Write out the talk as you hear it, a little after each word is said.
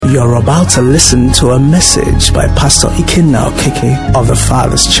You're about to listen to a message by Pastor Ikenna Okeke of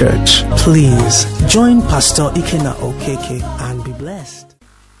Thefatherschurch. Please join Pastor Ikenna Okeke and be blessed.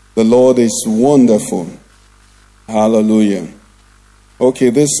 The Lord is wonderful. Hallelujah. Okay,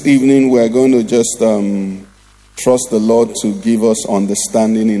 this evening we're going to just trust the Lord to give us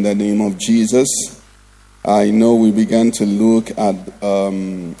understanding in the name of Jesus. I know we began to look at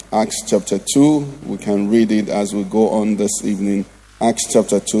Acts chapter 2. We can read it as we go on this evening. Acts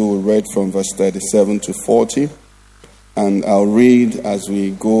chapter 2, we read from verse 37 to 40. And I'll read as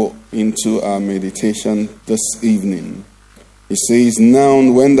we go into our meditation this evening. It says, "Now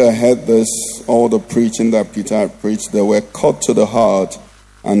when they heard this, all the preaching that Peter had preached, they were cut to the heart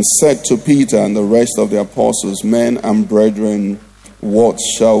and said to Peter and the rest of the apostles, 'Men and brethren, what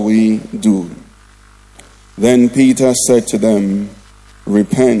shall we do?' Then Peter said to them,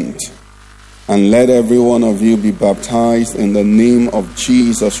 'Repent, and let every one of you be baptized in the name of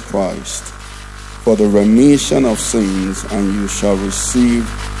Jesus Christ for the remission of sins, and you shall receive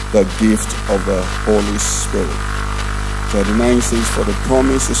the gift of the Holy Spirit.'" 39 says, "For the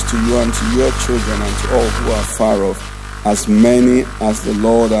promise is to you and to your children and to all who are far off, as many as the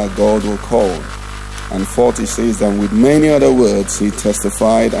Lord our God will call." And 40 says, "And with many other words he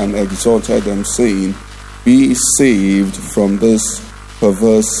testified and exhorted them, saying, 'Be saved from this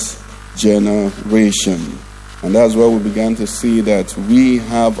perverse generation.'" And that's where we began to see that we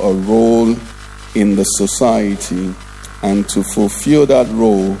have a role in the society, and to fulfill that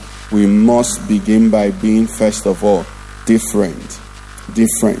role, we must begin by being, first of all, different.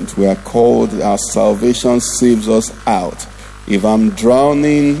 We are called, our salvation saves us out. If I'm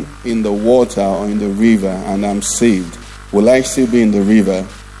drowning in the water or in the river and I'm saved, will I still be in the river?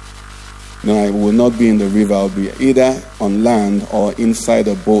 No, I will not be in the river. I'll be either on land or inside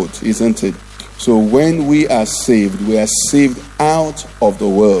a boat, isn't it? So when we are saved out of the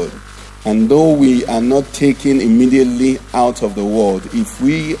world. And though we are not taken immediately out of the world, if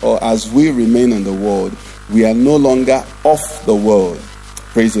we or as we remain in the world, we are no longer of the world.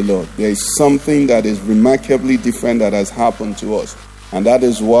 Praise the Lord. There is something that is remarkably different that has happened to us. And that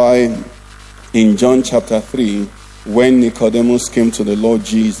is why in John chapter 3, when Nicodemus came to the Lord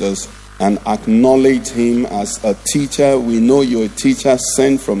Jesus and acknowledged him as a teacher, we know you're a teacher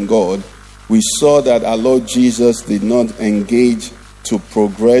sent from God. We saw that our Lord Jesus did not engage to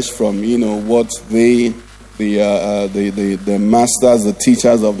progress from, what the masters, the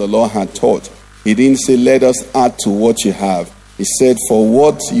teachers of the law had taught. He didn't say, "Let us add to what you have." He said, "For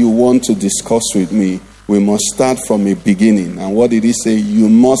what you want to discuss with me, we must start from a beginning." And what did he say? You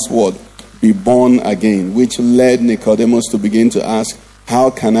must what? Be born again, which led Nicodemus to begin to ask, "How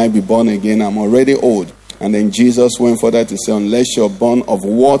can I be born again? I'm already old." And then Jesus went further to say, "Unless you're born of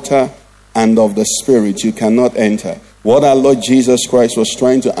water and of the Spirit, you cannot enter." What our Lord Jesus Christ was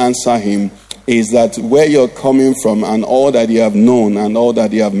trying to answer him is that where you're coming from and all that you have known and all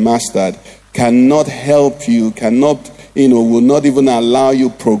that you have mastered cannot help you, will not even allow you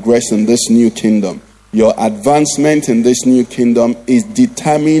progress in this new kingdom. Your advancement in this new kingdom is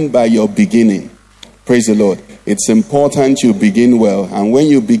determined by your beginning. Praise the Lord. It's important you begin well. And when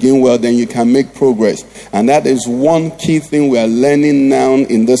you begin well, then you can make progress. And that is one key thing we are learning now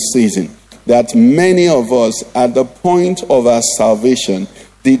in this season. That many of us at the point of our salvation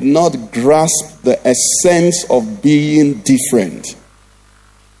did not grasp the essence of being different.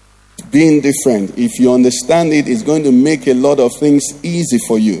 Being different, if you understand it, is going to make a lot of things easy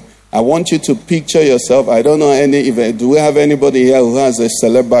for you. I want you to picture yourself. I don't know do we have anybody here who has a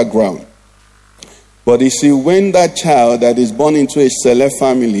celeb background? But you see, when that child that is born into a celeb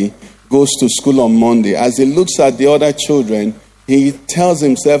family goes to school on Monday, as he looks at the other children, he tells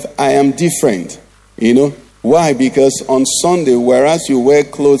himself, "I am different." Why? Because on Sunday, whereas you wear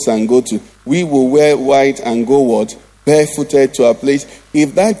clothes and we will wear white and go what? Barefooted to a place.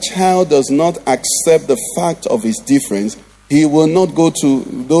 If that child does not accept the fact of his difference, he will not go to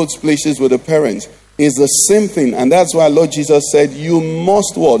those places with the parents. It's the same thing. And that's why Lord Jesus said, you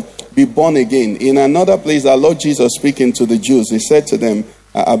must what? Be born again. In another place, our Lord Jesus speaking to the Jews, he said to them,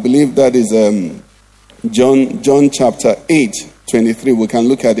 I believe that is John chapter 8, 23. We can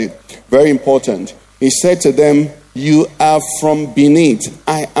look at it. Very important. He said to them, "You are from beneath.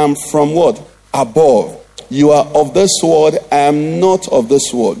 I am from what? Above. You are of this world. I am not of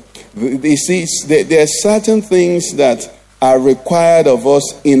this world." You see, there are certain things that are required of us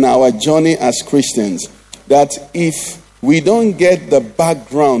in our journey as Christians, that if we don't get the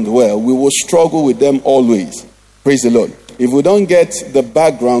background well, we will struggle with them always. Praise the Lord. If we don't get the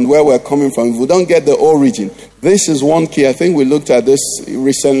background where we're coming from, if we don't get the origin, this is one key. I think we looked at this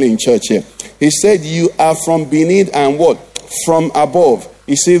recently in church here. He said, "You are from beneath and what? From above."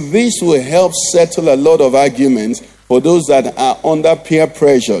 You see, this will help settle a lot of arguments for those that are under peer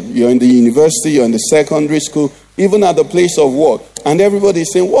pressure. You're in the university, you're in the secondary school, even at the place of work. And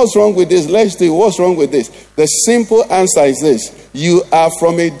everybody's saying, what's wrong with this? Let's do it. What's wrong with this? The simple answer is this. You are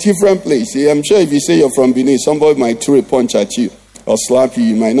from a different place. I'm sure if you say you're from Benin, somebody might throw a punch at you or slap you.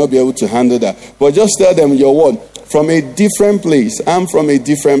 You might not be able to handle that. But just tell them you're what? From a different place. I'm from a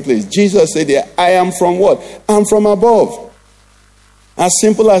different place. Jesus said, I am from what? I'm from above. As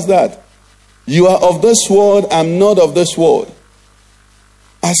simple as that. You are of this world. I'm not of this world.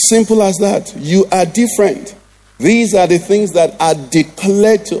 As simple as that. You are different. These are the things that are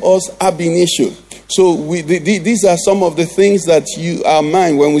declared to us ab initio. So these are some of the things that you are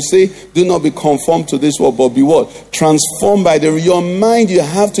mine. When we say, do not be conformed to this world, but be what? Transformed by your mind. You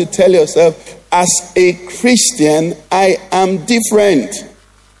have to tell yourself, as a Christian, I am different.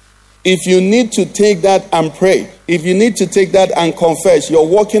 If you need to take that and pray, if you need to take that and confess, you're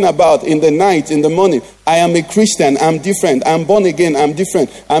walking about in the night, in the morning, I am a Christian, I'm different, I'm born again, I'm different,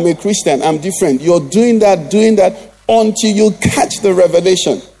 I'm a Christian, I'm different. You're doing that until you catch the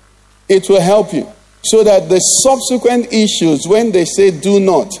revelation. It will help you. So that the subsequent issues, when they say do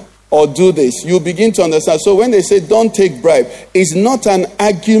not or do this, you begin to understand. So when they say don't take bribe, it's not an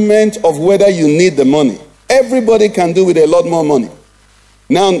argument of whether you need the money. Everybody can do with a lot more money.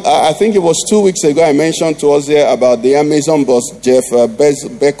 Now, I think it was 2 weeks ago I mentioned to us here about the Amazon boss, Jeff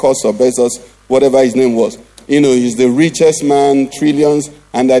Bezos, whatever his name was. You know, he's the richest man, trillions,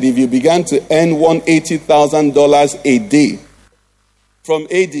 and that if you began to earn $180,000 a day from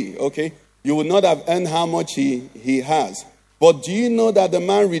AD, okay, you would not have earned how much he has. But do you know that the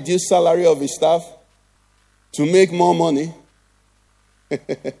man reduced salary of his staff to make more money?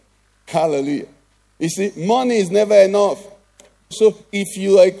 Hallelujah. You see, money is never enough. So if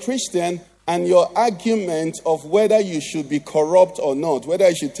you are a Christian and your argument of whether you should be corrupt or not, whether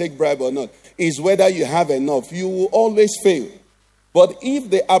you should take bribe or not, is whether you have enough, you will always fail. But if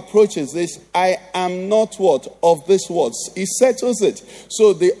the approach is this, I am not what? Of this world. It settles it.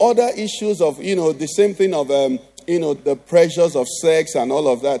 So the other issues of, the same thing of, the pressures of sex and all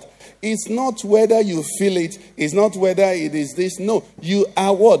of that, it's not whether you feel it. It's not whether it is this. No, you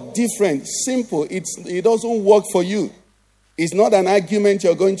are what? Different. Simple. It doesn't work for you. It's not an argument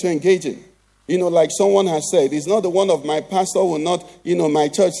you're going to engage in. Like someone has said, it's not the one of my pastor will not, my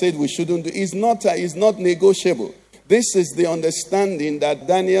church said we shouldn't do. It's not negotiable. This is the understanding that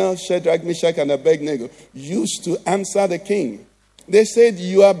Daniel, Shadrach, Meshach, and Abednego used to answer the king. They said,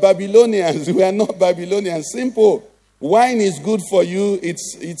 you are Babylonians. We are not Babylonians. Simple. Wine is good for you.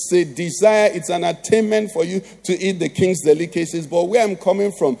 It's a desire. It's an attainment for you to eat the king's delicacies. But where I'm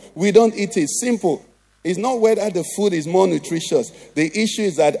coming from, we don't eat it. Simple. It's not whether the food is more nutritious. The issue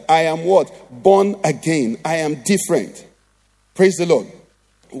is that I am what? Born again. I am different. Praise the Lord.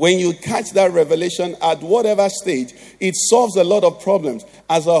 When you catch that revelation at whatever stage, it solves a lot of problems.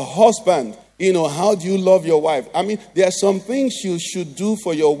 As a husband, how do you love your wife? I mean, there are some things you should do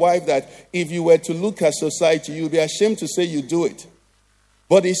for your wife that if you were to look at society, you'd be ashamed to say you do it.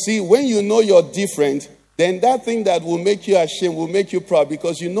 But you see, when you know you're different, then that thing that will make you ashamed will make you proud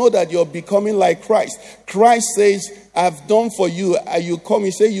because you know that you're becoming like Christ. Christ says, I've done for you. You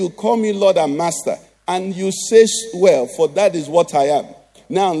call me Lord and Master. And you say, well, for that is what I am.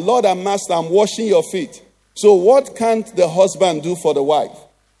 Now, Lord and Master, I'm washing your feet. So what can't the husband do for the wife?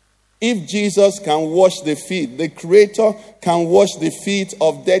 If Jesus can wash the feet, the Creator can wash the feet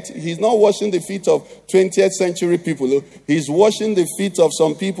of death. He's not washing the feet of 20th century people. He's washing the feet of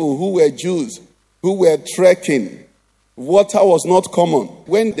some people who were Jews, who were trekking. Water was not common.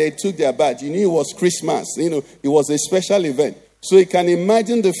 When they took their bath, it was Christmas. It was a special event. So you can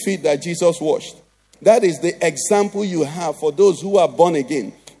imagine the feet that Jesus washed. That is the example you have for those who are born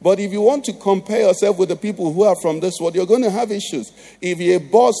again. But if you want to compare yourself with the people who are from this world, you're going to have issues. If you're a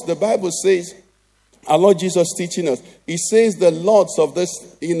boss, the Bible says, our Lord Jesus teaching us, he says the lords of this,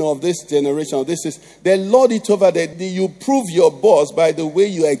 of this generation, they lord it over that you prove your boss by the way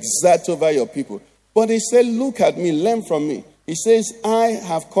you exert over your people. But he said, look at me, learn from me. He says, I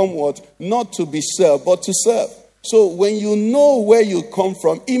have come what? Not to be served, but to serve. So when you know where you come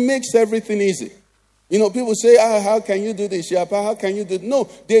from, it makes everything easy. People say, how can you do this? How can you do it? No,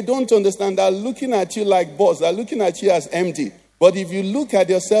 they don't understand. They're looking at you like boss. They're looking at you as empty. But if you look at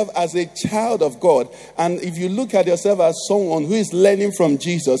yourself as a child of God, and if you look at yourself as someone who is learning from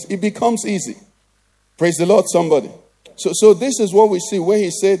Jesus, it becomes easy. Praise the Lord, somebody. So this is what we see where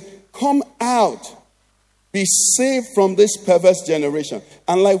he said, come out, be saved from this perverse generation.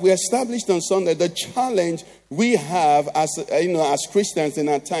 And like we established on Sunday, the challenge we have as Christians in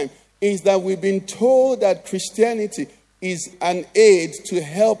our time is that we've been told that Christianity is an aid to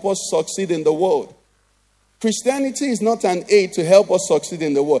help us succeed in the world. Christianity is not an aid to help us succeed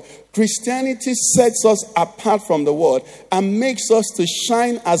in the world. Christianity sets us apart from the world and makes us to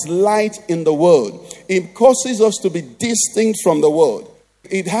shine as light in the world. It causes us to be distinct from the world.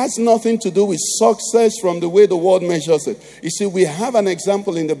 It has nothing to do with success from the way the world measures it. You see, we have an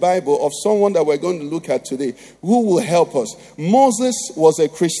example in the Bible of someone that we're going to look at today who will help us. Moses was a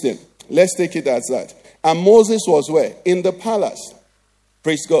Christian. Let's take it as that. And Moses was where? In the palace.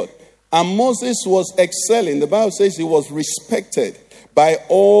 Praise God. And Moses was excelling. The Bible says he was respected by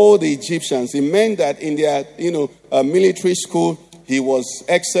all the Egyptians. It meant that in their, military school, he was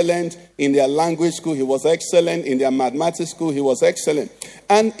excellent. In their language school, he was excellent. In their mathematics school, he was excellent.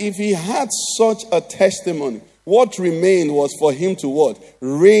 And if he had such a testimony, what remained was for him to what?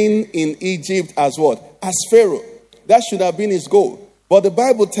 Reign in Egypt as what? As Pharaoh. That should have been his goal. But the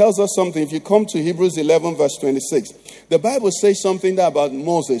Bible tells us something. If you come to Hebrews 11 verse 26, the Bible says something about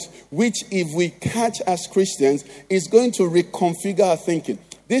Moses, which if we catch as Christians, is going to reconfigure our thinking.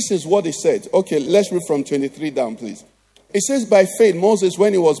 This is what it said. Okay, let's read from 23 down, please. It says, by faith, Moses,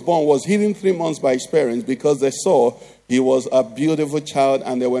 when he was born, was hidden 3 months by his parents because they saw he was a beautiful child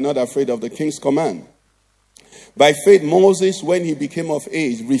and they were not afraid of the king's command. By faith, Moses, when he became of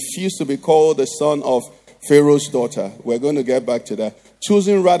age, refused to be called the son of Pharaoh's daughter. We're going to get back to that.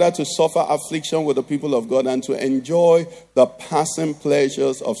 Choosing rather to suffer affliction with the people of God and to enjoy the passing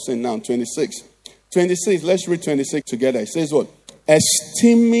pleasures of sin. Now, 26. 26, let's read 26 together. It says what?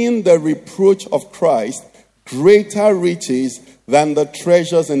 Esteeming the reproach of Christ greater riches than the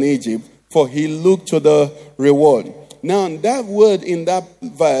treasures in Egypt, for he looked to the reward. Now, that word in that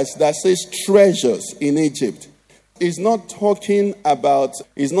verse that says treasures in Egypt is not talking about,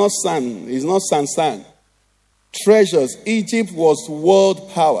 it's not sand. Treasures. Egypt was world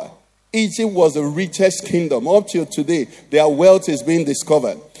power. Egypt was the richest kingdom. Up till today, their wealth is being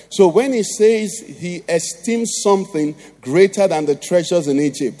discovered. So when he says he esteems something greater than the treasures in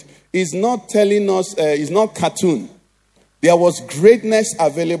Egypt, he's not telling us, it's not cartoon. There was greatness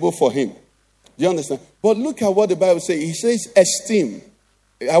available for him. Do you understand? But look at what the Bible says. He says esteem.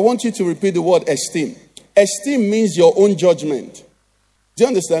 I want you to repeat the word esteem. Esteem means your own judgment. Do you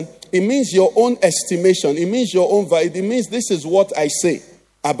understand? It means your own estimation. It means your own value. It means this is what I say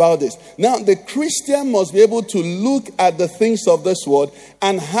about this. Now, the Christian must be able to look at the things of this world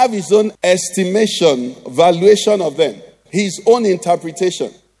and have his own estimation, valuation of them, his own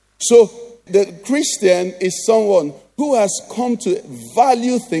interpretation. So, the Christian is someone who has come to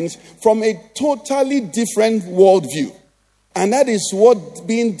value things from a totally different worldview. And that is what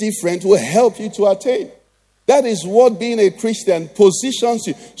being different will help you to attain. That is what being a Christian positions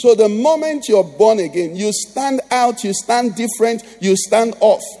you. So the moment you're born again, you stand out, you stand different, you stand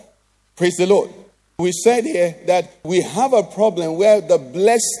off. Praise the Lord. We said here that we have a problem where the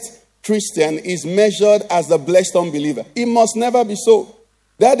blessed Christian is measured as the blessed unbeliever. It must never be so.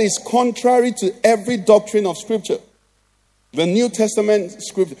 That is contrary to every doctrine of Scripture. The New Testament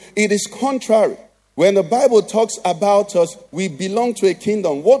Scripture, it is contrary. When the Bible talks about us, we belong to a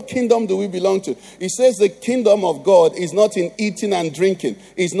kingdom. What kingdom do we belong to? It says the kingdom of God is not in eating and drinking.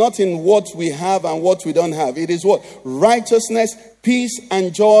 It's not in what we have and what we don't have. It is what? Righteousness, peace,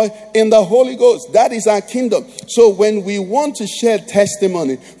 and joy in the Holy Ghost. That is our kingdom. So when we want to share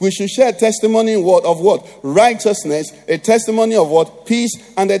testimony, we should share testimony of what? Righteousness, a testimony of what? Peace,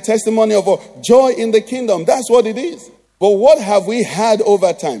 and a testimony of what? Joy in the kingdom. That's what it is. But what have we had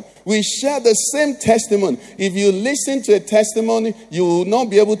over time? We share the same testimony. If you listen to a testimony, you will not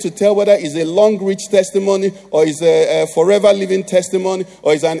be able to tell whether it's a long reach testimony or it's a forever living testimony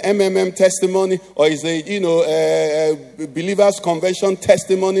or it's an MMM testimony or it's a believer's convention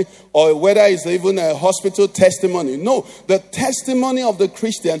testimony or whether it's even a hospital testimony. No, the testimony of the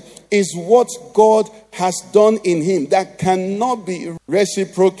Christian is what God has done in him that cannot be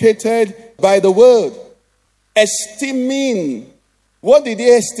reciprocated by the world. Esteeming. What did he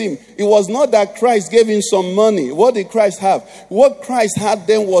esteem? It was not that Christ gave him some money. What did Christ have? What Christ had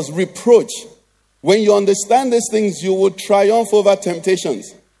then was reproach. When you understand these things, you will triumph over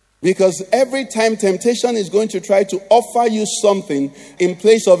temptations. Because every time temptation is going to try to offer you something in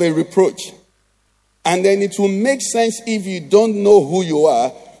place of a reproach. And then it will make sense if you don't know who you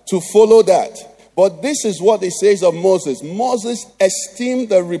are to follow that. But this is what it says of Moses. Moses esteemed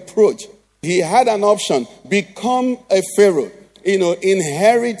the reproach. He had an option, become a Pharaoh,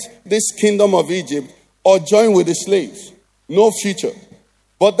 inherit this kingdom of Egypt or join with the slaves. No future.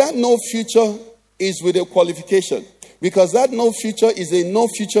 But that no future is with a qualification. Because that no future is a no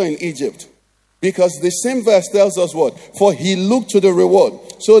future in Egypt. Because the same verse tells us what? For he looked to the reward.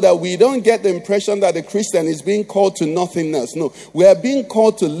 So that we don't get the impression that the Christian is being called to nothingness. No, we are being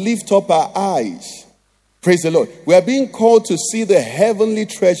called to lift up our eyes. Praise the Lord. We are being called to see the heavenly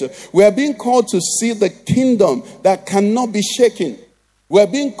treasure. We are being called to see the kingdom that cannot be shaken. We are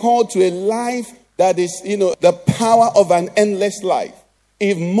being called to a life that is, the power of an endless life.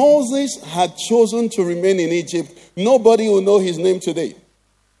 If Moses had chosen to remain in Egypt, nobody will know his name today.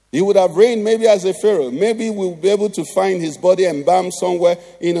 He would have reigned maybe as a pharaoh. Maybe we'll be able to find his body embalmed somewhere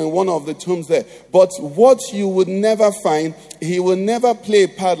in one of the tombs there. But what you would never find, he will never play a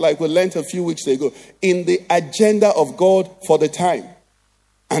part, like we learned a few weeks ago, in the agenda of God for the time.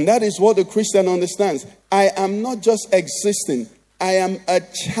 And that is what the Christian understands. I am not just existing. I am a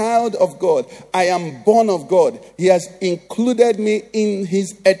child of God. I am born of God. He has included me in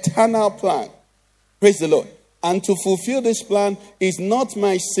his eternal plan. Praise the Lord. And to fulfill this plan is not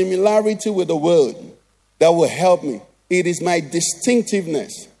my similarity with the world that will help me. It is my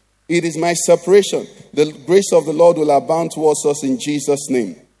distinctiveness. It is my separation. The grace of the Lord will abound towards us in Jesus'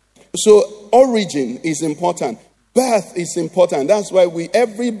 name. So origin is important. Birth is important. That's why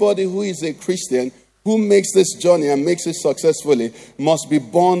everybody who is a Christian who makes this journey and makes it successfully must be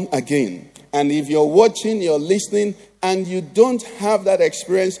born again. And if you're watching, you're listening, and you don't have that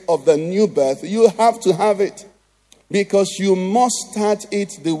experience of the new birth, you have to have it. Because you must start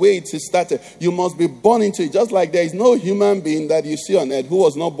it the way it is started. You must be born into it. Just like there is no human being that you see on earth who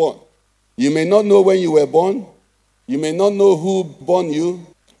was not born. You may not know when you were born. You may not know who born you,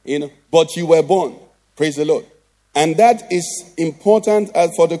 but you were born. Praise the Lord. And that is important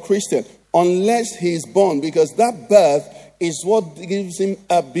for the Christian. Unless he is born, because that birth is what gives him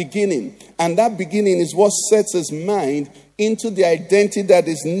a beginning. And that beginning is what sets his mind into the identity that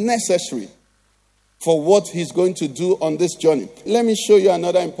is necessary for what he's going to do on this journey. Let me show you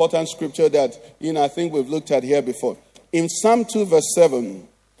another important scripture that, I think we've looked at here before. In Psalm 2 verse 7,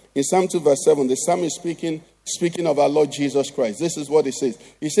 the psalmist is speaking of our Lord Jesus Christ. This is what he says.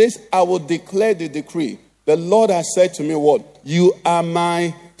 He says, I will declare the decree. The Lord has said to me what? You are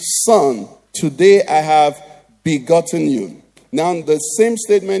my son. Today I have begotten you. Now the same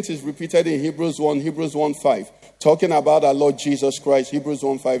statement is repeated in Hebrews 1:5, talking about our Lord Jesus Christ. Hebrews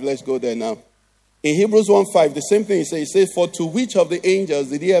 1:5, let's go there now. In Hebrews 1:5, the same thing he says, for to which of the angels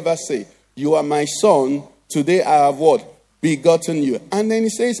did he ever say, you are my son, today I have what? Begotten you. And then he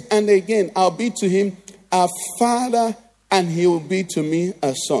says, and again, I'll be to him a father, and he will be to me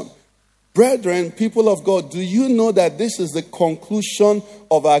a son. Brethren, people of God, do you know that this is the conclusion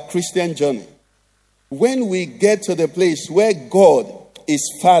of our Christian journey? When we get to the place where God is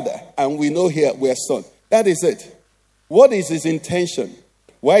Father, and we know here we're Son, that is it. What is his intention?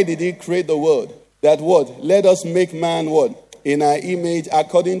 Why did he create the world? That what? Let us make man what? In our image,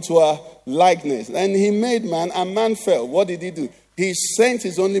 according to our likeness. And he made man, and man fell. What did he do? He sent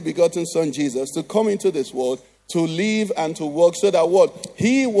his only begotten Son, Jesus, to come into this world, to live and to work, so that what?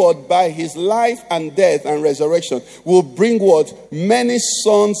 He would, by his life and death and resurrection, will bring what? Many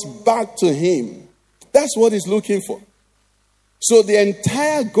sons back to him. That's what he's looking for. So the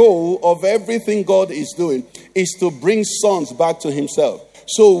entire goal of everything God is doing is to bring sons back to himself.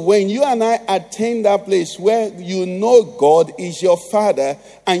 So when you and I attain that place where you know God is your Father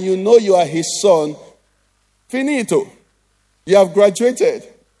and you know you are his son, finito. You have graduated.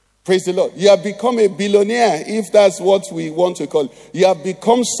 Praise the Lord. You have become a billionaire, if that's what we want to call it. You have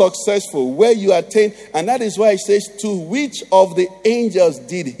become successful where you attain. And that is why it says, to which of the angels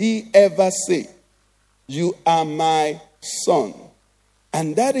did he ever say, you are my son?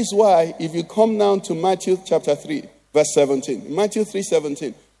 And that is why, if you come down to Matthew chapter 3, verse 17. Matthew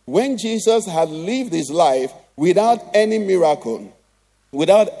 3:17. When Jesus had lived his life without any miracle,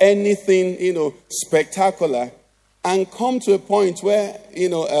 without anything, spectacular, and come to a point where,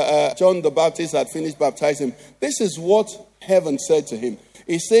 John the Baptist had finished baptizing him, this is what heaven said to him.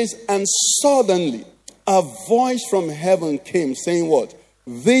 It says, and suddenly a voice from heaven came saying what?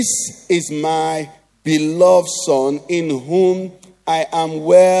 This is my beloved Son in whom I am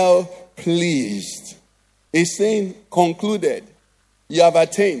well pleased. He's saying, concluded. You have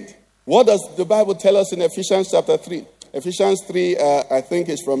attained. What does the Bible tell us in Ephesians chapter 3? Ephesians 3, I think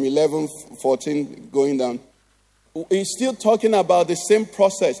it's from 11:14 going down. He's still talking about the same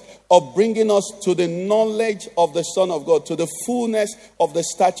process of bringing us to the knowledge of the Son of God, to the fullness of the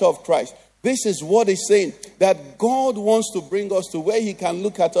stature of Christ. This is what he's saying, that God wants to bring us to where he can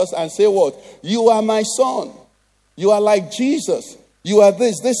look at us and say what? You are my son. You are like Jesus. You are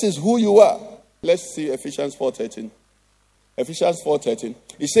this. This is who you are. Let's see Ephesians 4:13. Ephesians 4:13.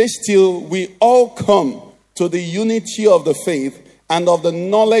 It says, till we all come to the unity of the faith and of the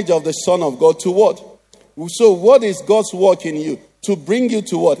knowledge of the Son of God. To what? So what is God's work in you? to bring you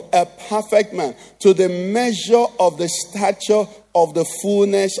to what? A perfect man, to the measure of the stature of the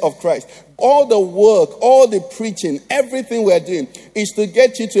fullness of Christ. All the work, all the preaching, everything we're doing is to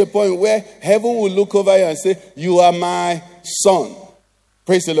get you to a point where heaven will look over you and say, you are my son.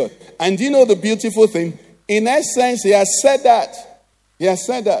 Praise the Lord. And do you know the beautiful thing? In essence, he has said that. He has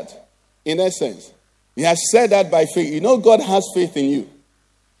said that. In essence. He has said that by faith. You know God has faith in you.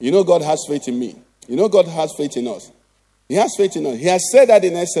 You know God has faith in me. You know God has faith in us. He has faith in us. He has said that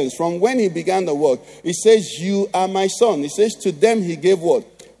in essence. From when he began the work, he says, you are my son. He says to them he gave what?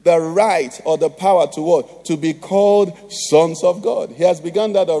 The right or the power to what? To be called sons of God. He has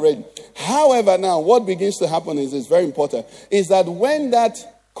begun that already. However, now what begins to happen is very important. Is that when that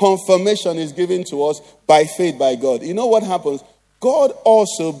confirmation is given to us by faith by God, you know what happens? God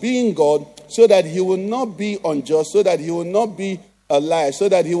also being God, so that he will not be unjust, so that he will not be a liar, so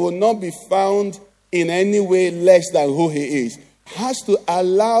that he will not be found in any way less than who he is, has to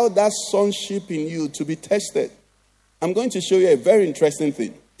allow that sonship in you to be tested. I'm going to show you a very interesting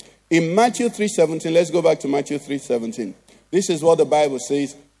thing. In Matthew 3:17, let's go back to Matthew 3:17. This is what the Bible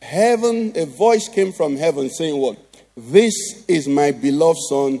says. Heaven, a voice came from heaven saying what? This is my beloved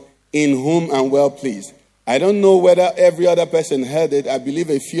son in whom I'm well pleased. I don't know whether every other person heard it. I believe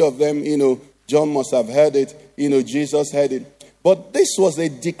a few of them, John must have heard it. Jesus heard it. But this was a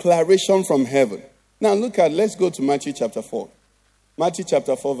declaration from heaven. Now let's go to Matthew chapter 4. Matthew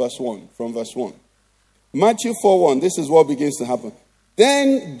chapter 4 verse 1, from verse 1. Matthew 4:1, this is what begins to happen.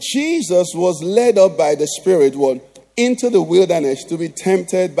 Then Jesus was led up by the Spirit into the wilderness to be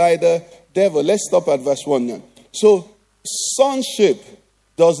tempted by the devil. Let's stop at verse 1 now. So, sonship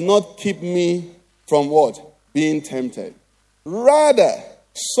does not keep me from what? Being tempted. Rather,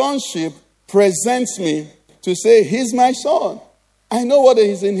 sonship presents me to say, he's my son. I know what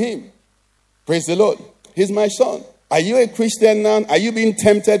is in him. Praise the Lord. He's my son. Are you a Christian now? Are you being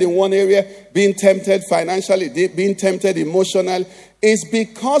tempted in one area? Being tempted financially? Being tempted emotionally? It's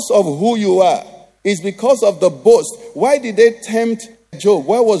because of who you are. It's because of the boast. Why did they tempt Job?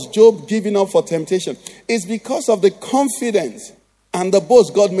 Why was Job giving up for temptation? It's because of the confidence and the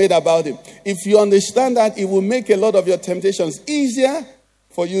boast God made about him. If you understand that, it will make a lot of your temptations easier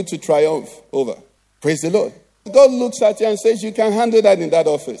for you to triumph over. Praise the Lord. God looks at you and says, you can handle that in that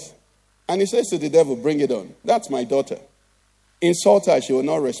office. And he says to the devil, bring it on. That's my daughter. Insult her, she will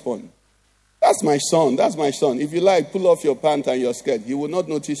not respond. That's my son. That's my son. If you like, pull off your pants and your skirt. He will not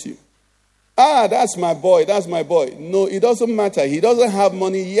notice you. That's my boy. That's my boy. No, it doesn't matter. He doesn't have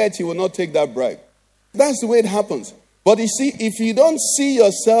money, yet he will not take that bribe. That's the way it happens. But you see, if you don't see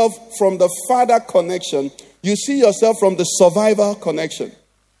yourself from the father connection, you see yourself from the survivor connection.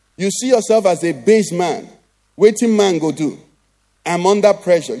 You see yourself as a base man. Waiting man go do. I'm under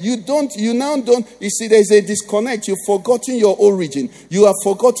pressure. You see, there's a disconnect. You've forgotten your origin. You have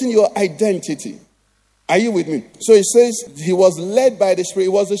forgotten your identity. Are you with me? So it says he was led by the Spirit. It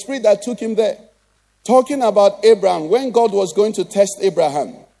was the Spirit that took him there. Talking about Abraham, when God was going to test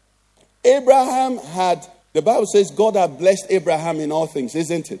Abraham, the Bible says God had blessed Abraham in all things,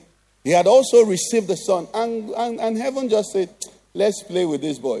 isn't it? He had also received the son. And heaven just said, let's play with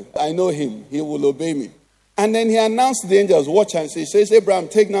this boy. I know him. He will obey me. And then he announced to the angels, watch and see. He says, Abraham,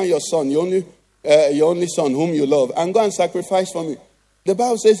 take now your son, your only son whom you love, and go and sacrifice for me. The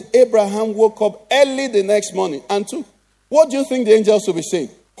Bible says Abraham woke up early the next morning and took. What do you think the angels will be saying?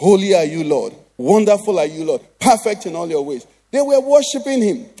 Holy are you, Lord. Wonderful are you, Lord. Perfect in all your ways. They were worshiping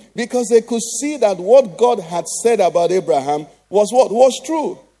him because they could see that what God had said about Abraham was what? Was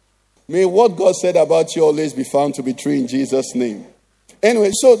true. May what God said about you always be found to be true in Jesus' name.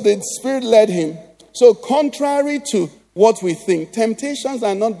 Anyway, so the Spirit led him. So contrary to what we think, temptations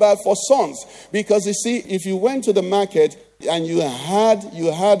are not bad for sons. Because you see, if you went to the market and you had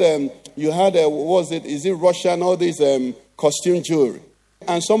what was it? Is it Russian, all these costume jewelry?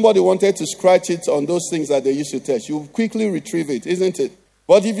 And somebody wanted to scratch it on those things that they used to touch. You quickly retrieve it, isn't it?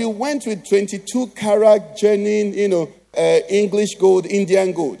 But if you went with 22 karat genuine, English gold,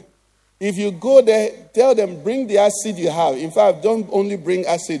 Indian gold, if you go there, tell them, bring the acid you have. In fact, don't only bring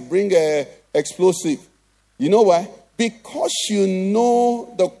acid, bring explosive. You know why? Because you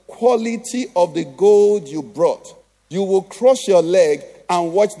know the quality of the gold you brought. You will cross your leg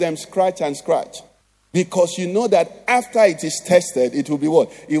and watch them scratch and scratch. Because you know that after it is tested, it will be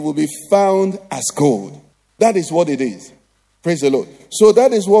what? It will be found as gold. That is what it is. Praise the Lord. So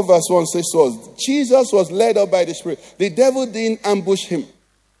that is what verse 1 says to us. Jesus was led up by the Spirit. The devil didn't ambush him.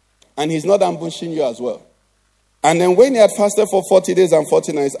 And he's not ambushing you as well. And then when he had fasted for 40 days and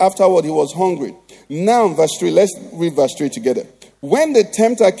 40 nights, afterward he was hungry. Now verse 3, let's read verse 3 together. When the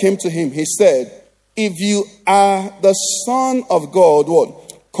tempter came to him, he said, if you are the Son of God,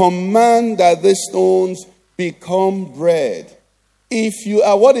 what? Command that these stones become bread. If you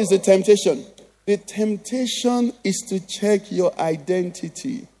are, what is the temptation? The temptation is to check your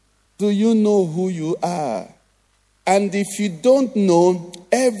identity. Do you know who you are? And if you don't know,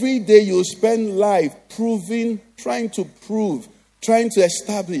 every day you spend life trying to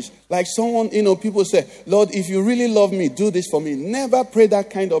establish. Like someone, people say, Lord, if you really love me, do this for me. Never pray that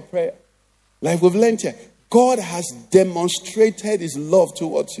kind of prayer. Like we've learned here, God has demonstrated his love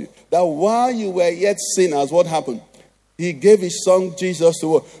towards you. That while you were yet sinners, what happened? He gave his son Jesus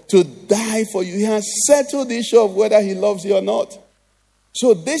to die for you. He has settled the issue of whether he loves you or not.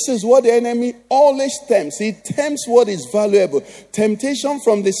 So this is what the enemy always tempts. He tempts what is valuable. Temptation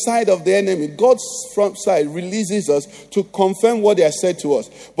from the side of the enemy. God's front side releases us to confirm what they have said to us.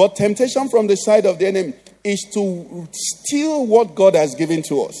 But temptation from the side of the enemy is to steal what God has given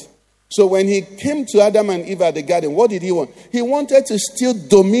to us. So when he came to Adam and Eve at the garden, what did he want? He wanted to steal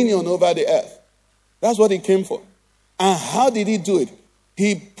dominion over the earth. That's what he came for. And how did he do it?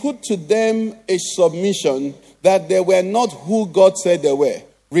 He put to them a submission that they were not who God said they were.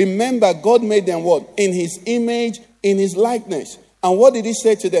 Remember, God made them what? In his image, in his likeness. And what did he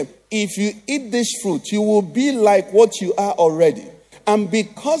say to them? If you eat this fruit, you will be like what you are already. And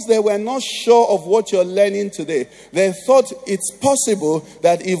because they were not sure of what you're learning today, they thought it's possible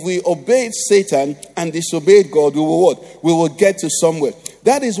that if we obeyed Satan and disobeyed God, we will what? We will get to somewhere.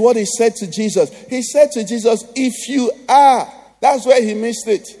 That is what he said to Jesus. He said to Jesus, if you are, that's where he missed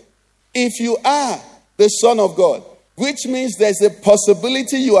it. If you are the Son of God, which means there's a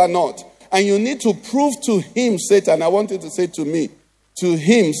possibility you are not. And you need to prove to him, Satan, I wanted to say to me, to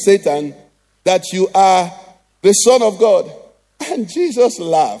him, Satan, that you are the Son of God. And Jesus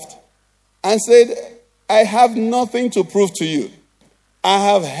laughed and said, I have nothing to prove to you. I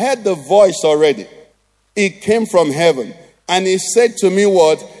have heard the voice already. It came from heaven. And he said to me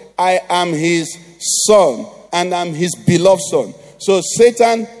what? I am his son and I'm his beloved son. So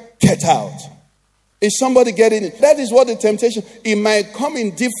Satan, get out. Is somebody getting it? That is what the temptation, it might come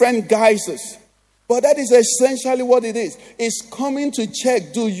in different guises. But that is essentially what it is. It's coming to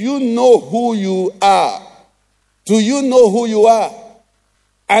check, do you know who you are? Do you know who you are?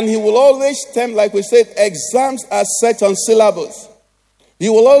 And he will always tempt, like we said, exams are set on syllabus. He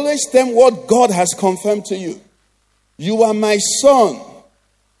will always tempt what God has confirmed to you. You are my son.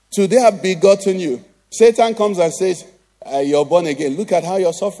 Today I have begotten you. Satan comes and says, you're born again. Look at how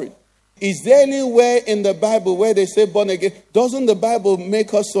you're suffering. Is there anywhere in the Bible where they say born again? Doesn't the Bible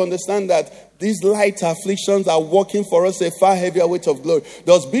make us to understand that these light afflictions are working for us a far heavier weight of glory?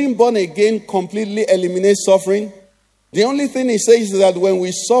 Does being born again completely eliminate suffering? The only thing he says is that when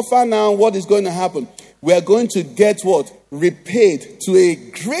we suffer now, what is going to happen? We are going to get what? Repaid to a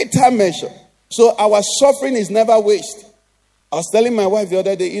greater measure. So our suffering is never waste. I was telling my wife the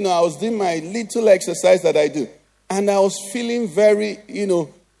other day, I was doing my little exercise that I do. And I was feeling very,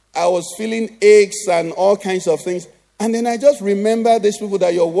 I was feeling aches and all kinds of things. And then I just remember these people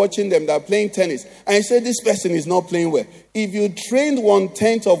that you're watching them, that are playing tennis. And I said, this person is not playing well. If you trained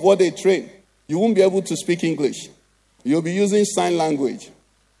 1/10 of what they train, you won't be able to speak English. You'll be using sign language.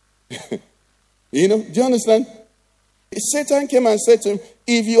 Do you understand? Satan came and said to him,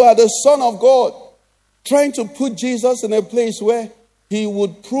 if you are the Son of God, trying to put Jesus in a place where he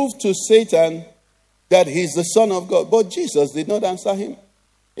would prove to Satan that he's the Son of God. But Jesus did not answer him.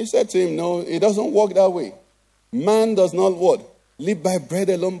 He said to him, no, it doesn't work that way. Man does not what? Live by bread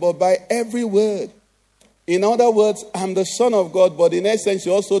alone, but by every word. In other words, I'm the Son of God, but in essence,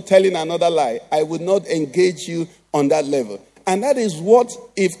 you're also telling another lie. I would not engage you on that level. And that is what,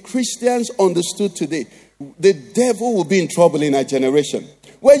 if Christians understood today, the devil will be in trouble in our generation.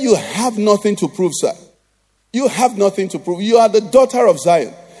 Where you have nothing to prove, sir. You have nothing to prove. You are the daughter of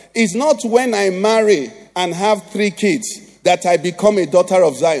Zion. It's not when I marry and have 3 kids that I become a daughter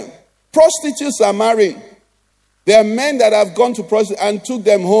of Zion. Prostitutes are marrying. There are men that have gone to prostitute and took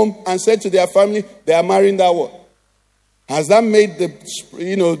them home and said to their family, they are marrying that one. Has that made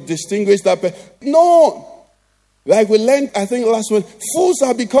distinguish that person? No. Like we learned, I think last week, fools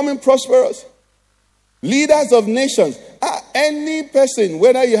are becoming prosperous. Leaders of nations. Any person,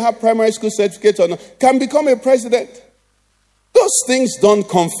 whether you have primary school certificate or not, can become a president. Those things don't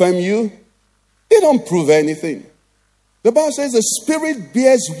confirm you. They don't prove anything. The Bible says the Spirit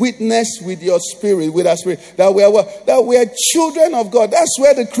bears witness with your spirit, with our spirit, that we are children of God. That's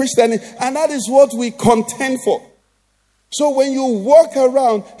where the Christian is, and that is what we contend for. So when you walk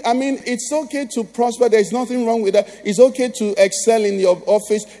around, it's okay to prosper. There's nothing wrong with that. It's okay to excel in your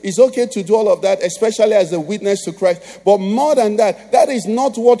office. It's okay to do all of that, especially as a witness to Christ. But more than that, that is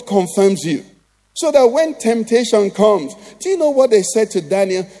not what confirms you. So that when temptation comes, do you know what they said to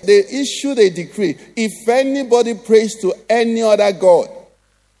Daniel? They issued a decree. If anybody prays to any other god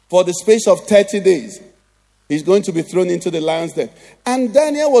for the space of 30 days, he's going to be thrown into the lion's den. And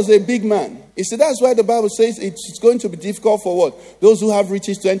Daniel was a big man. He said, that's why the Bible says it's going to be difficult for what? Those who have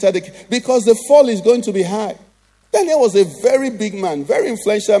riches to enter because the fall is going to be high. Daniel was a very big man, very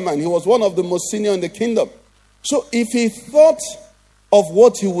influential man. He was one of the most senior in the kingdom. So if he thought of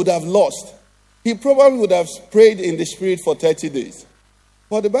what he would have lost, he probably would have prayed in the spirit for 30 days.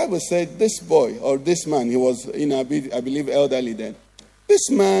 But the Bible said this boy or this man, he was, I believe, elderly then. This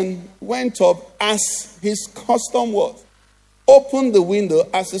man went up as his custom was, opened the window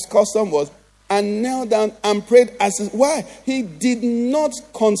as his custom was, and knelt down and prayed as his. Why? He did not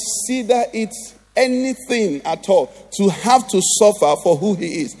consider it anything at all to have to suffer for who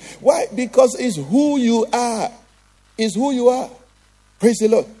he is. Why? Because it's who you are. It's who you are. Praise the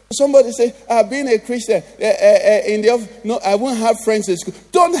Lord. Somebody say, being a Christian, no, I won't have friends in school.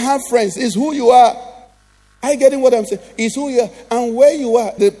 Don't have friends. It's who you are. Are you getting what I'm saying? It's who you are and where you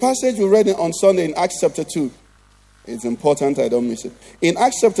are. The passage we read on Sunday in Acts chapter 2. It's important I don't miss it. In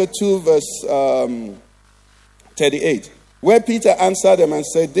Acts chapter 2 verse 38. Where Peter answered them and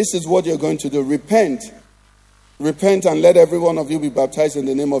said, this is what you're going to do. Repent. Repent and let every one of you be baptized in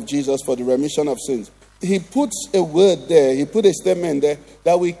the name of Jesus for the remission of sins. He puts a word there. He put a statement there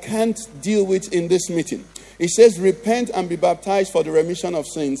that we can't deal with in this meeting. He says, repent and be baptized for the remission of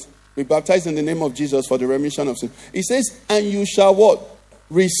sins. Be baptized in the name of Jesus for the remission of sins. He says, and you shall what?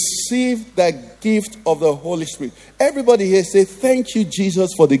 Receive the gift of the Holy Spirit. Everybody here say, thank you,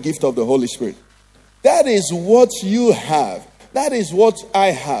 Jesus, for the gift of the Holy Spirit. That is what you have. That is what I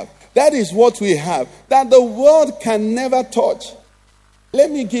have. That is what we have. That the world can never touch. Let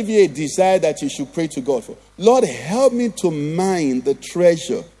me give you a desire that you should pray to God for. Lord, help me to mine the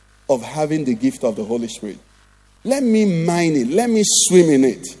treasure of having the gift of the Holy Spirit. Let me mine it. Let me swim in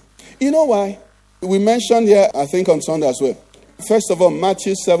it. You know why? We mentioned here, I think on Sunday as well. First of all,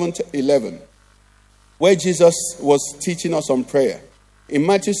 Matthew 7:11, where Jesus was teaching us on prayer. In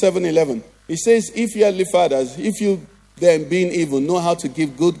Matthew 7:11, he says, if you are fathers, if you then being evil know how to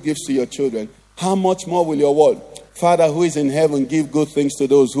give good gifts to your children, how much more will your what? Father who is in heaven give good things to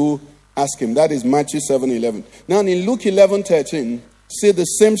those who ask him. That is Matthew 7:11. Now in Luke 11:13, see the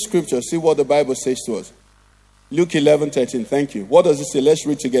same scripture. See what the Bible says to us. Luke 11:13. Thank you. What does it say? Let's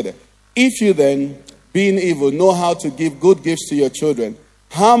read together. If you then, being evil, know how to give good gifts to your children,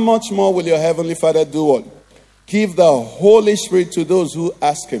 how much more will your heavenly Father do what? Give the Holy Spirit to those who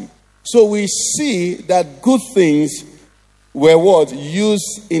ask him. So we see that good things were what?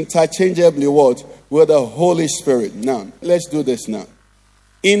 Used interchangeably what? With the Holy Spirit. Now, let's do this now.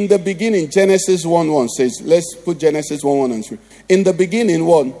 In the beginning, Genesis 1:1 says, let's put Genesis 1:1 and 3. In the beginning,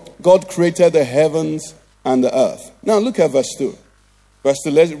 what? God created the heavens and the earth. Now look at verse 2. Verse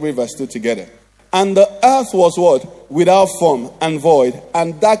 2, let's read verse 2 together. And the earth was what? Without form and void,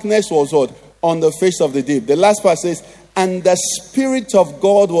 and darkness was what? On the face of the deep. The last part says, and the Spirit of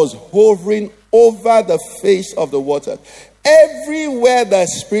God was hovering over the face of the water. Everywhere the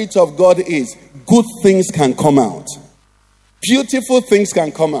Spirit of God is, good things can come out. Beautiful things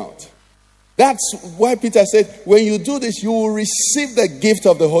can come out. That's why Peter said, when you do this, you will receive the gift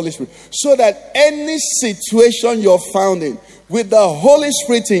of the Holy Spirit. So that any situation you're found in, with the Holy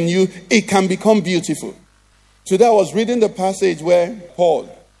Spirit in you, it can become beautiful. Today I was reading the passage where Paul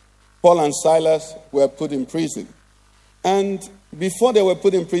and Silas were put in prison. And before they were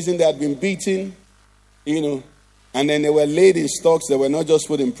put in prison, they had been beaten, and then they were laid in stocks. They were not just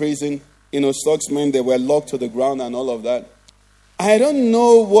put in prison. Stocks meant they were locked to the ground and all of that. I don't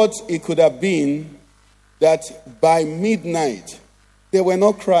know what it could have been that by midnight, they were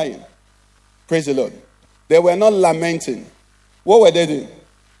not crying. Praise the Lord. They were not lamenting. What were they doing?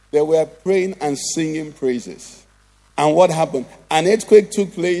 They were praying and singing praises. And what happened? An earthquake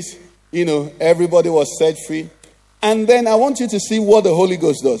took place. Everybody was set free. And then I want you to see what the Holy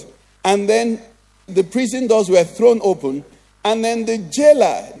Ghost does. And then the prison doors were thrown open. And then the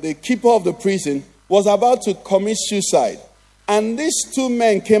jailer, the keeper of the prison, was about to commit suicide. And these two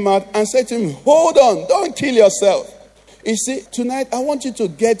men came out and said to him, hold on, don't kill yourself. You see, tonight I want you to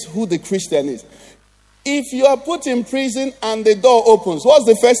get who the Christian is. If you are put in prison and the door opens, what's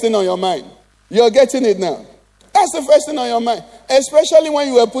the first thing on your mind? You're getting it now. That's the first thing on your mind. Especially when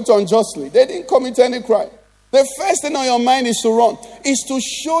you were put unjustly. They didn't commit any crime. The first thing on your mind is to run. Is to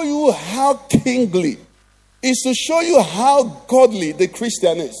show you how kingly. Is to show you how godly the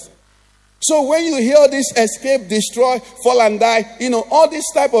Christian is. So when you hear this escape, destroy, fall and die, all this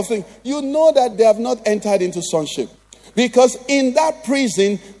type of thing, you know that they have not entered into sonship. Because in that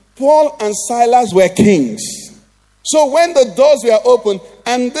prison, Paul and Silas were kings. So when the doors were open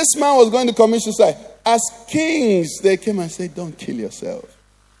and this man was going to commit suicide, as kings, they came and said, don't kill yourself.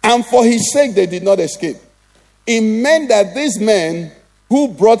 And for his sake, they did not escape. It meant that these men who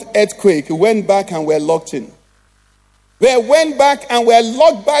brought earthquake went back and were locked in. They went back and were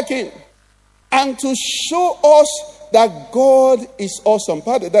locked back in. And to show us that God is awesome.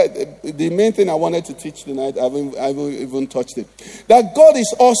 Part of that, the main thing I wanted to teach tonight, I haven't even touched it. That God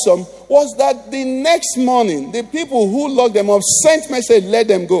is awesome was that the next morning, the people who locked them up sent message, let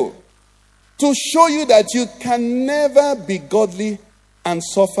them go. To show you that you can never be godly and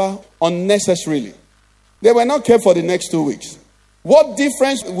suffer unnecessarily. They were not kept for the next 2 weeks. What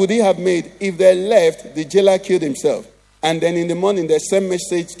difference would it have made if they left, the jailer killed himself, and then in the morning they sent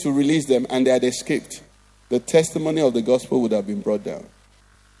message to release them and they had escaped? The testimony of the gospel would have been brought down.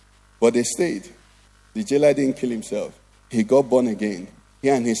 But they stayed. The jailer didn't kill himself. He got born again, he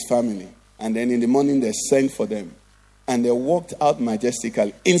and his family. And then in the morning they sent for them. And they walked out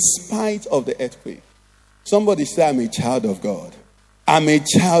majestically in spite of the earthquake. Somebody say, I'm a child of God. I'm a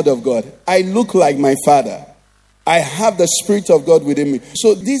child of God. I look like my father. I have the Spirit of God within me.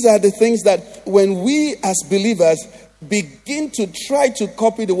 So these are the things that when we as believers begin to try to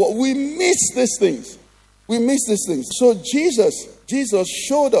copy the world, we miss these things. We miss these things. So Jesus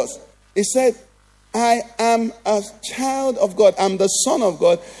showed us. He said, I am a child of God. I'm the son of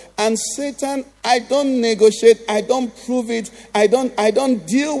God. And Satan, I don't negotiate. I don't prove it. I don't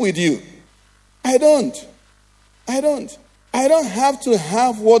deal with you. I don't have to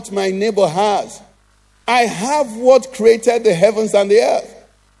have what my neighbor has. I have what created the heavens and the earth.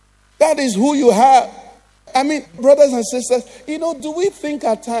 That is who you have. I mean, brothers and sisters, do we think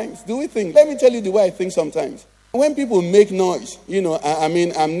at times? Let me tell you the way I think sometimes. When people make noise,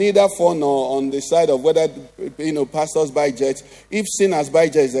 I'm neither for nor on the side of whether, pastors buy jets. If sinners buy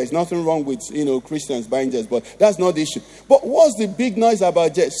jets, there's nothing wrong with, Christians buying jets, but that's not the issue. But what's the big noise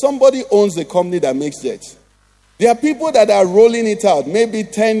about jets? Somebody owns the company that makes jets. There are people that are rolling it out, maybe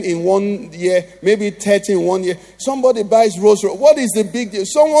 10 in 1 year, maybe 30 in 1 year. Somebody buys Rolls Royce. What is the big deal?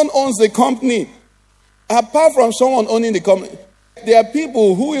 Someone owns the company. Apart from someone owning the company, there are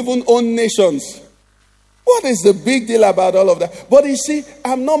people who even own nations. What is the big deal about all of that? But you see,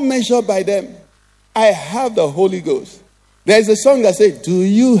 I'm not measured by them. I have the Holy Ghost. There's a song that says, do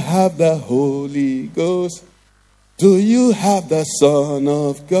you have the Holy Ghost? Do you have the Son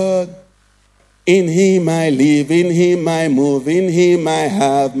of God? In him I live, in him I move, in him I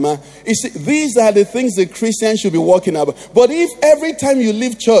have my... You see, these are the things the Christian should be walking about. But if every time you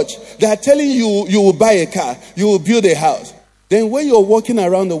leave church, they are telling you, you will buy a car, you will build a house, then when you're walking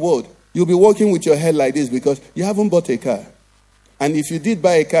around the world, you'll be walking with your head like this because you haven't bought a car. And if you did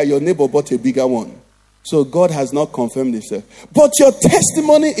buy a car, your neighbor bought a bigger one. So God has not confirmed himself. But your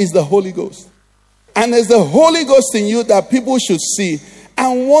testimony is the Holy Ghost. And there's the Holy Ghost in you that people should see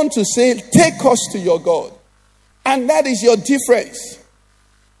and want to say, take us to your God. And that is your difference.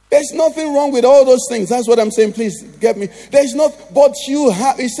 There's nothing wrong with all those things. That's what I'm saying. Please get me. There's not, but you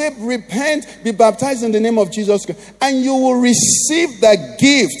have, he said, repent, be baptized in the name of Jesus Christ, and you will receive the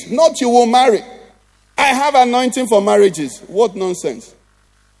gift. Not you will marry. I have anointing for marriages. What nonsense.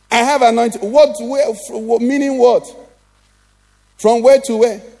 I have anointing. Meaning what? From where to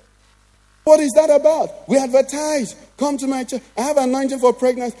where? What is that about? We advertise. Come to my church. I have anointing for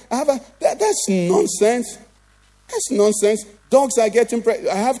pregnancy. That's nonsense. That's nonsense. Dogs are getting pregnant.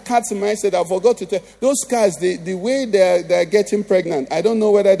 I have cats in my set. I forgot to tell. Those cats, the way they're getting pregnant, I don't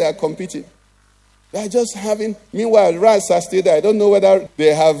know whether they're competing. They're just having... Meanwhile, rats are still there. I don't know whether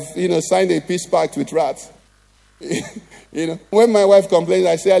they have, signed a peace pact with rats. When my wife complains,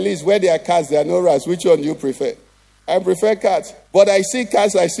 I say, at least where there are cats, there are no rats. Which one do you prefer? I prefer cats. But I see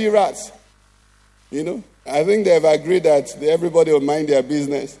cats, I see rats. I think they've agreed that everybody will mind their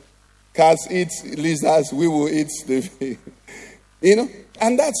business. Cats eat lizards, we will eat the...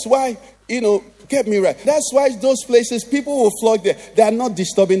 And that's why, get me right. That's why those places, people will flock there. They are not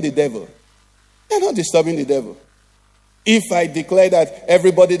disturbing the devil. They're not disturbing the devil. If I declare that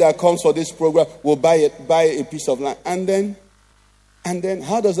everybody that comes for this program will buy a piece of land, and then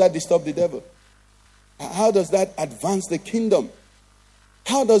how does that disturb the devil? How does that advance the kingdom?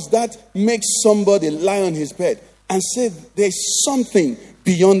 How does that make somebody lie on his bed and say there's something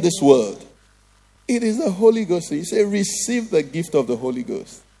beyond this world? It is the Holy Ghost. You say, receive the gift of the Holy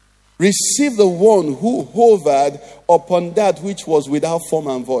Ghost. Receive the one who hovered upon that which was without form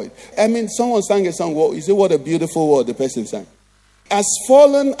and void. Someone sang a song. You say, what a beautiful word the person sang. As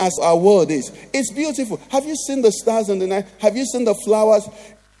fallen as our world is, it's beautiful. Have you seen the stars in the night? Have you seen the flowers?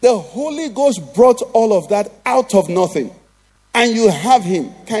 The Holy Ghost brought all of that out of nothing. and you have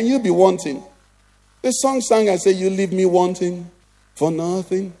him, can you be wanting? The song sang and said, you leave me wanting for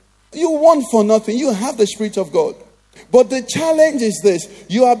nothing. You want for nothing. You have the Spirit of God. But the challenge is this.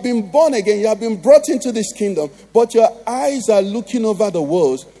 You have been born again. You have been brought into this kingdom. But your eyes are looking over the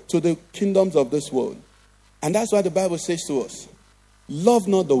worlds to the kingdoms of this world. And that's why the Bible says to us, love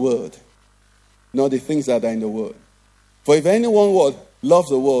not the world, nor the things that are in the world. For if anyone loves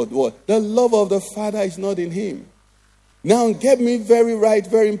the world, what? The love of the Father is not in him. Now, get me very right,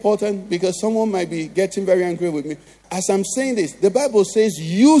 very important, because someone might be getting very angry with me. As I'm saying this, the Bible says,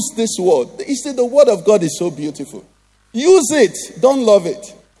 use this word. You see, the word of God is so beautiful. Use it. Don't love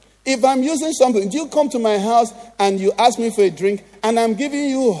it. If I'm using something, do you come to my house and you ask me for a drink, and I'm giving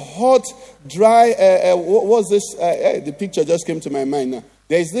you hot, dry, what was this? The picture just came to my mind now.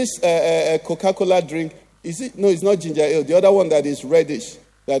 There's this Coca-Cola drink. Is it? No, it's not ginger ale. The other one that is reddish,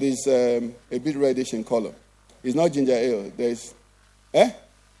 that is a bit reddish in color. It's not ginger ale. There's,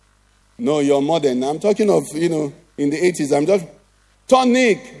 No, you're modern. I'm talking of, in the 80s. I'm just,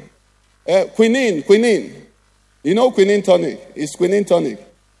 tonic. Quinine. You know quinine tonic? It's quinine tonic.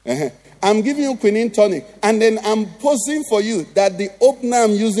 I'm giving you quinine tonic. And then I'm posing for you that the opener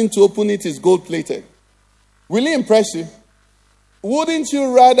I'm using to open it is gold-plated. Will it impress you? Wouldn't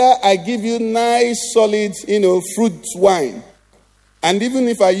you rather I give you nice, solid, fruit wine? And even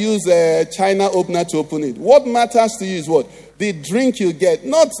if I use a China opener to open it, what matters to you is what? The drink you get,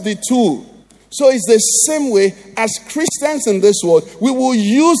 not the tool. So it's the same way as Christians in this world. We will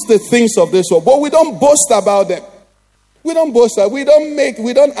use the things of this world, but we don't boast about them. We don't boast. We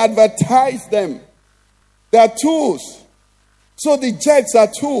don't advertise them. They are tools. So the jets are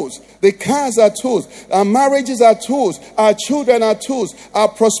tools. The cars are tools. Our marriages are tools. Our children are tools. Our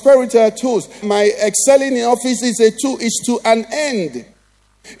prosperity are tools. My excelling in office is a tool. It's to an end.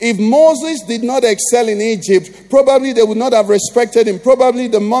 If Moses did not excel in Egypt, probably they would not have respected him. Probably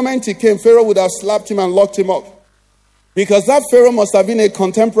the moment he came, Pharaoh would have slapped him and locked him up. Because that Pharaoh must have been a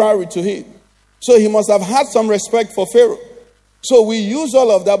contemporary to him. So he must have had some respect for Pharaoh. So we use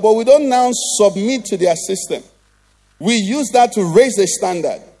all of that, but we don't now submit to their system. We use that to raise the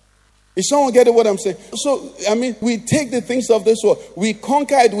standard. Is someone getting what I'm saying? So, we take the things of this world. We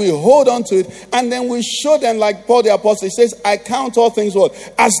conquer it. We hold on to it. And then we show them, like Paul the Apostle says, I count all things what?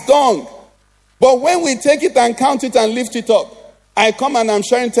 As dung. But when we take it and count it and lift it up, I come and I'm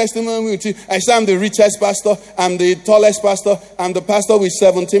sharing testimony with you. I say I'm the richest pastor. I'm the tallest pastor. I'm the pastor with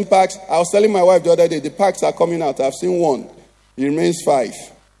 17 packs. I was telling my wife the other day, the packs are coming out. I've seen one. It remains 5.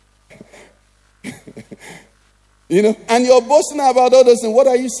 And you're boasting about all those things. What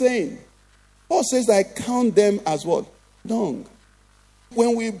are you saying? Paul says, I count them as what? Dung.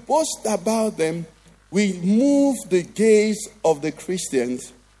 When we boast about them, we move the gaze of the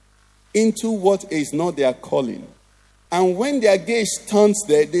Christians into what is not their calling. And when their gaze turns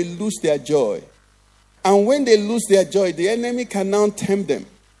there, they lose their joy. And when they lose their joy, the enemy can now tempt them.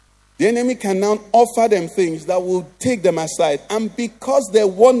 The enemy can now offer them things that will take them aside. And because they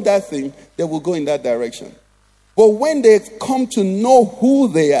want that thing, they will go in that direction. But when they come to know who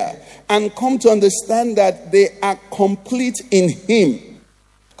they are and come to understand that they are complete in him.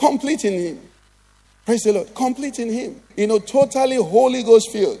 Complete in him. Praise the Lord. Complete in him. Totally Holy Ghost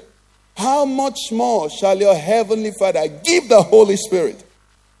filled. How much more shall your heavenly Father give the Holy Spirit?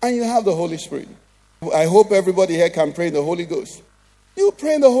 And you have the Holy Spirit. I hope everybody here can pray in the Holy Ghost. You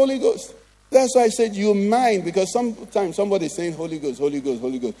pray in the Holy Ghost. That's why I said you mind, because sometimes somebody is saying Holy Ghost, Holy Ghost,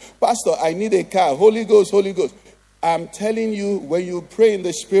 Holy Ghost. Pastor, I need a car. Holy Ghost, Holy Ghost. I'm telling you, when you pray in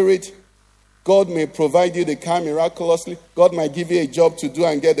the Spirit, God may provide you the car miraculously. God might give you a job to do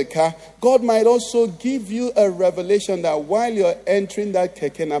and get the car. God might also give you a revelation that while you're entering that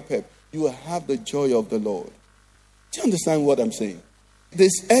Ikenna Okeke, you will have the joy of the Lord. Do you understand what I'm saying?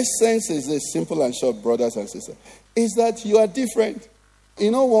 This essence is this simple and short, brothers and sisters, is that you are different.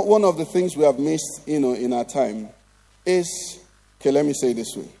 What one of the things we have missed, in our time is, let me say it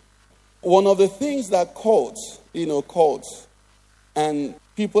this way. One of the things that cults and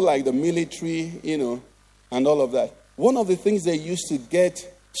people like the military, and all of that, one of the things they used to get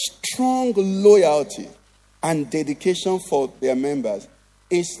strong loyalty and dedication for their members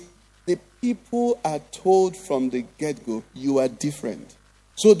is the people are told from the get-go, you are different.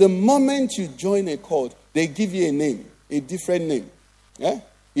 So the moment you join a cult, they give you a name, a different name. Yeah?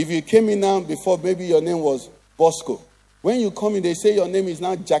 If you came in now before, maybe your name was Bosco. When you come in, they say your name is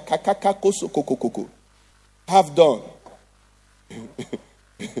now Jakakakakosokokoko. Half done.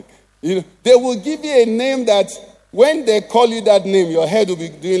 They will give you a name that when they call you that name, your head will be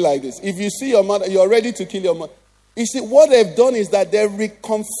doing like this. If you see your mother, you're ready to kill your mother. You see, what they've done is that they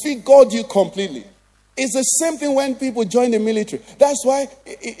reconfigured you completely. It's the same thing when people join the military. That's why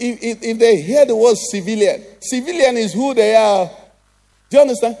if they hear the word civilian is who they are. Do you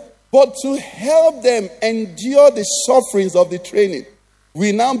understand? But to help them endure the sufferings of the training,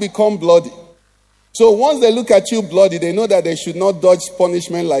 we now become bloody. So once they look at you bloody, they know that they should not dodge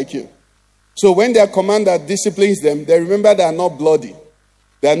punishment like you. So when their commander disciplines them, they remember they are not bloody.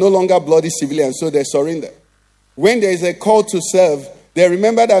 They are no longer bloody civilians, so they surrender. When there is a call to serve, they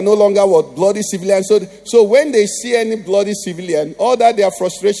remember they are no longer bloody civilians. So when they see any bloody civilian, all that their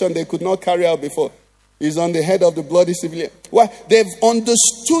frustration they could not carry out before is on the head of the bloody civilian. Why? They've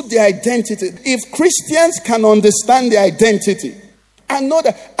understood their identity. If Christians can understand their identity and know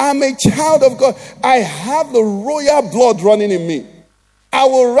that I'm a child of God, I have the royal blood running in me, I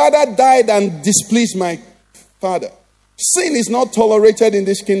will rather die than displease my Father. Sin is not tolerated in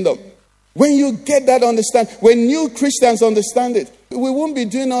this kingdom. When you get that understanding, when new Christians understand it, we won't be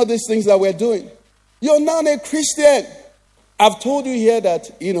doing all these things that we're doing. You're not a Christian. I've told you here that,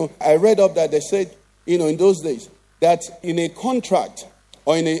 I read up that they said, in those days, that in a contract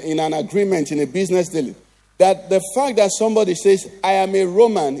or in an agreement, in a business deal, that the fact that somebody says, I am a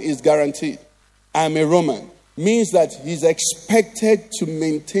Roman is guaranteed. I am a Roman means that he's expected to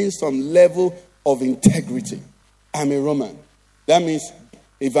maintain some level of integrity. I'm a Roman. That means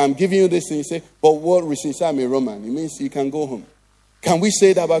if I'm giving you this thing, you say, but what receives? I'm a Roman. It means you can go home. Can we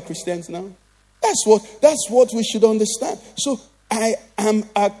say that about Christians now? That's what we should understand. So I am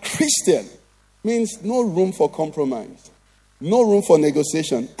a Christian means no room for compromise, no room for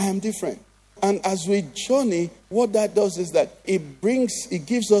negotiation. I am different. And as we journey, what that does is that it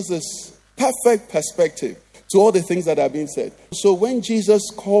gives us this perfect perspective to all the things that are being said. So when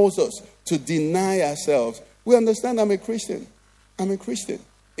Jesus calls us to deny ourselves, we understand I'm a Christian. I'm a Christian.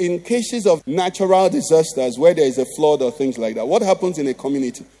 In cases of natural disasters where there is a flood or things like that, what happens in a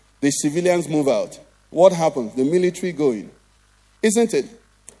community? The civilians move out. What happens? The military go in. Isn't it?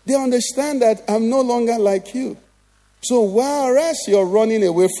 They understand that I'm no longer like you. So whereas you're running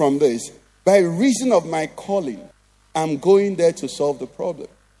away from this, by reason of my calling, I'm going there to solve the problem.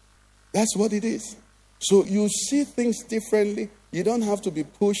 That's what it is. So you see things differently. You don't have to be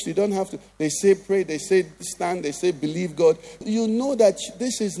pushed. You don't have to. They say pray. They say stand. They say believe God. You know that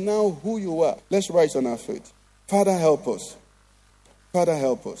this is now who you are. Let's rise on our feet. Father, help us. Father,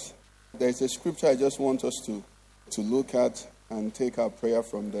 help us. There's a scripture I just want us to look at and take our prayer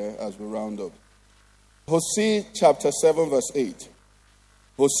from there as we round up. Hosea chapter 7 verse 8.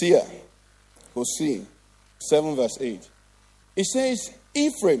 Hosea 7 verse 8. It says,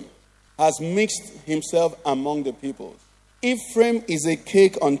 Ephraim has mixed himself among the peoples. Ephraim is a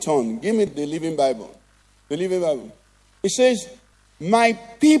cake unturned. Give me the Living Bible. The Living Bible. It says, my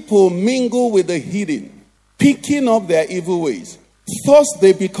people mingle with the heathen, picking up their evil ways. Thus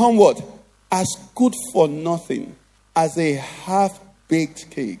they become what? As good for nothing as a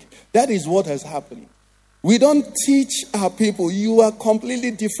half-baked cake. That is what has happened. We don't teach our people, you are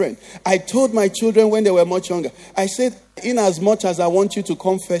completely different. I told my children when they were much younger, I said, in as much as I want you to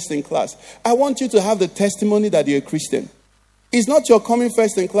come first in class, I want you to have the testimony that you're a Christian. It's not your coming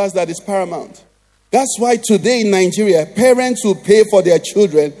first in class that is paramount. That's why today in Nigeria, parents will pay for their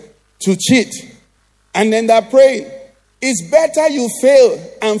children to cheat. And then they're praying. It's better you fail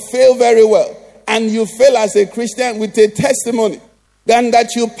and fail very well, and you fail as a Christian with a testimony, than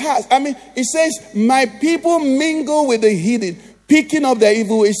that you pass. I mean, it says, my people mingle with the heathen, picking up their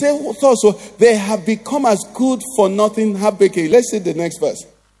evil. It says, also, they have become as good for nothing, half-baked. Let's see the next verse.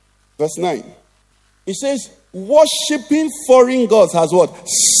 Verse 9. It says, worshipping foreign gods has what?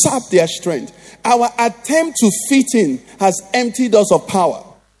 Sapped their strength. Our attempt to fit in has emptied us of power.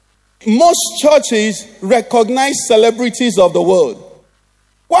 Most churches recognize celebrities of the world.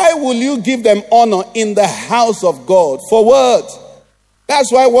 Why will you give them honor in the house of God? For what?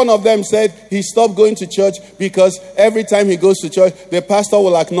 That's why one of them said he stopped going to church because every time he goes to church, the pastor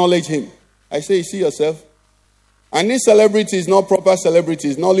will acknowledge him. I say, you see yourself? And this celebrity is not proper celebrity,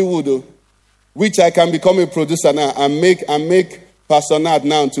 it's Nollywood, though, which I can become a producer now and make Pastor Nat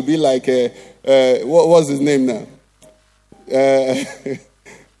now to be like, what's his name now?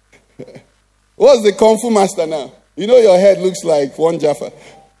 What's the Kung Fu master now? You know your head looks like one Jaffa.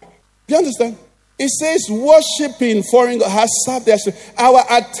 Do you understand? It says worshiping foreign God has sapped their strength. Our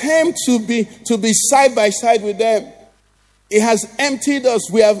attempt to be side by side with them, it has emptied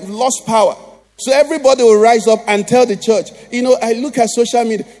us. We have lost power. So everybody will rise up and tell the church. You know, I look at social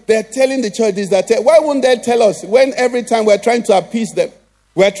media. They're telling the church this, that. Why wouldn't they tell us when every time we're trying to appease them?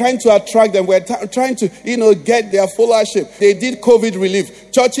 We're trying to attract them. We're trying to, get their followership. They did COVID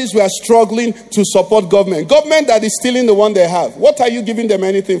relief. Churches were struggling to support government. Government that is stealing the one they have. What are you giving them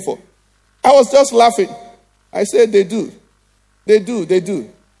anything for? I was just laughing. I said, they do. They do.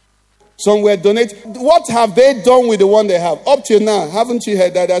 Some were donated. What have they done with the one they have? Up till now, haven't you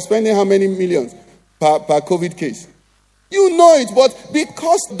heard that they're spending how many millions per COVID case? You know it, but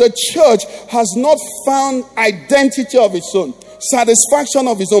because the church has not found identity of its own, satisfaction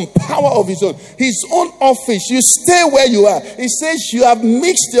of his own, power of his own office, you stay where you are. It says you have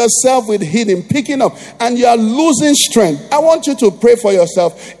mixed yourself with hidden, picking up, and you are losing strength. I want you to pray for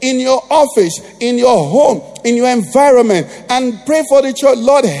yourself in your office, in your home, in your environment, and pray for the church.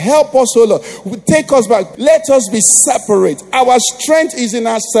 Lord, help us, oh Lord. Take us back. Let us be separate. Our strength is in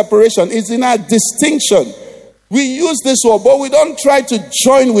our separation, it's in our distinction. We use this word, but we don't try to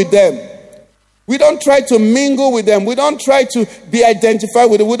join with them. We don't try to mingle with them. We don't try to be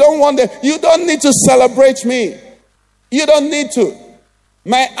identified with them. We don't want them. You don't need to celebrate me. You don't need to.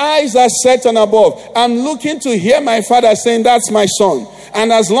 My eyes are set on above. I'm looking to hear my Father saying, that's my son.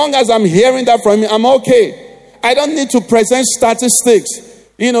 And as long as I'm hearing that from him, I'm okay. I don't need to present statistics.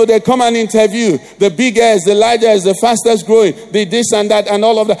 You know, they come and interview the biggest, the largest, the fastest growing, the this and that and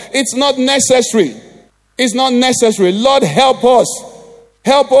all of that. It's not necessary. It's not necessary. Lord, help us.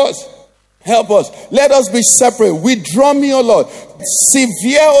 Help us. Help us. Let us be separate. Withdraw me, O Lord.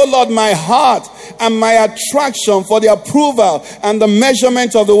 Severe, O Lord, my heart and my attraction for the approval and the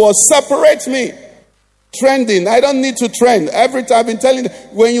measurement of the world. Separate me. Trending. I don't need to trend. Every time I've been telling you,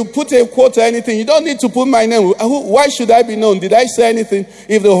 when you put a quote or anything, you don't need to put my name. Why should I be known? Did I say anything?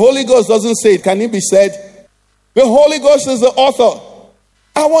 If the Holy Ghost doesn't say it, can it be said? The Holy Ghost is the author.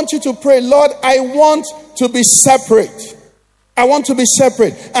 I want you to pray, Lord, I want to be separate. I want to be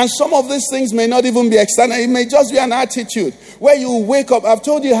separate. And some of these things may not even be external. It may just be an attitude where you wake up. I've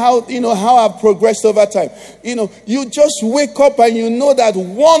told you how I've progressed over time. You just wake up and you know that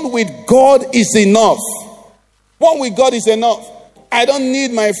one with God is enough. One with God is enough. I don't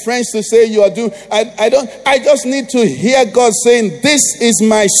need my friends to say you are doing. I just need to hear God saying, this is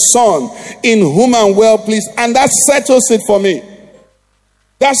my son in whom I'm well pleased. And that settles it for me.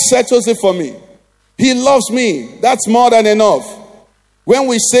 That settles it for me. He loves me. That's more than enough. When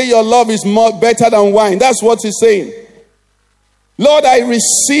we say your love is more better than wine, that's what he's saying. Lord, I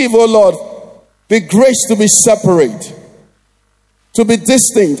receive, oh Lord, the grace to be separate, to be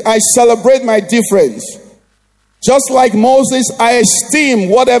distinct. I celebrate my difference. Just like Moses, I esteem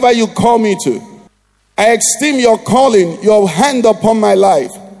whatever you call me to. I esteem your calling, your hand upon my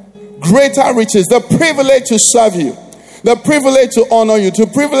life. Greater riches, the privilege to serve you. The privilege to honor you, the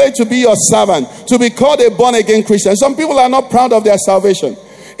privilege to be your servant, to be called a born-again Christian. Some people are not proud of their salvation.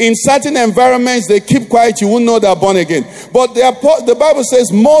 In certain environments, they keep quiet. You won't know they're born again. But the Bible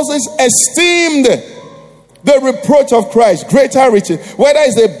says Moses esteemed the reproach of Christ, greater riches. Whether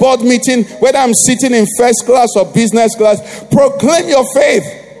it's a board meeting, whether I'm sitting in first class or business class, proclaim your faith.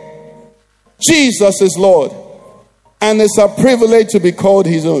 Jesus is Lord. And it's a privilege to be called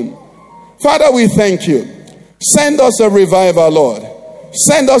his own. Father, we thank you. Send us a revival, Lord.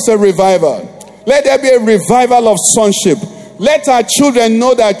 Send us a revival. Let there be a revival of sonship. Let our children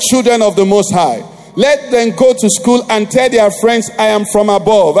know that children of the Most High. Let them go to school and tell their friends, I am from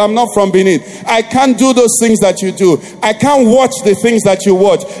above. I'm not from beneath. I can't do those things that you do. I can't watch the things that you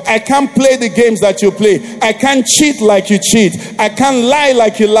watch. I can't play the games that you play. I can't cheat like you cheat. I can't lie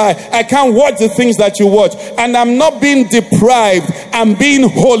like you lie. I can't watch the things that you watch. And I'm not being deprived. I'm being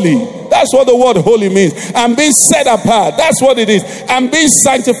holy. That's what the word holy means. I'm being set apart. That's what it is. I'm being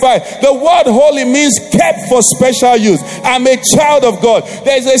sanctified. The word holy means kept for special use. I'm a child of God.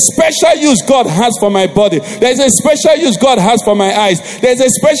 There's a special use God has for my body. There's a special use God has for my eyes. There's a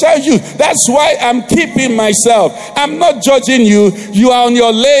special use. That's why I'm keeping myself. I'm not judging you. You are on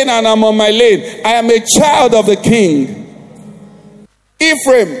your lane and I'm on my lane. I am a child of the King.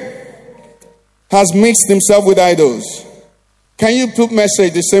 Ephraim has mixed himself with idols. Can you put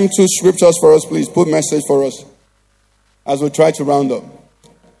message, the same two scriptures for us, please? Put message for us as we try to round up.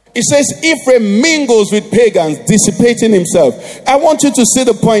 It says Ephraim mingles with pagans, dissipating himself. I want you to see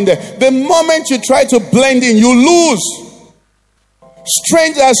the point there. The moment you try to blend in, you lose.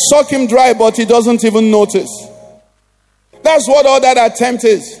 Strangers suck him dry, but he doesn't even notice. That's what all that attempt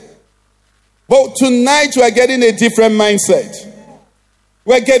is. But tonight we are getting a different mindset.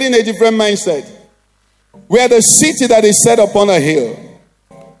 We're getting a different mindset. We are the city that is set upon a hill.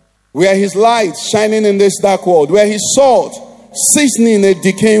 We are his light shining in this dark world. We are his salt seasoning a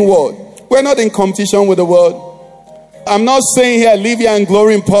decaying world. We're not in competition with the world. I'm not saying here live here and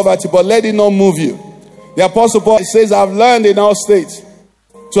glory in poverty, but let it not move you. The Apostle Paul says, I've learned in all states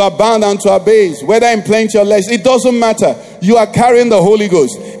to abound and to abase, whether in plenty or less. It doesn't matter. You are carrying the Holy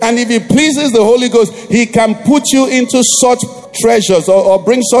Ghost. And if it pleases the Holy Ghost, he can put you into such treasures or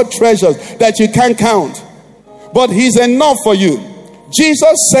brings such treasures that you can't count. But he's enough for you.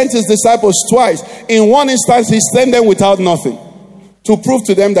 Jesus sent his disciples twice. In one instance, he sent them without nothing to prove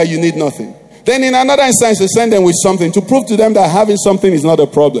to them that you need nothing. Then in another instance, he sent them with something to prove to them that having something is not a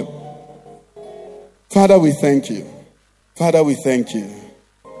problem. Father, we thank you. Father, we thank you.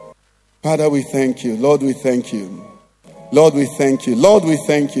 Father, we thank you. Lord, we thank you. Lord, we thank you. Lord, we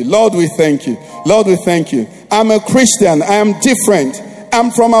thank you. Lord, we thank you. Lord, we thank you. I'm a Christian. I am different.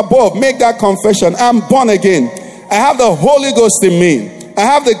 I'm from above. Make that confession. I'm born again. I have the Holy Ghost in me. I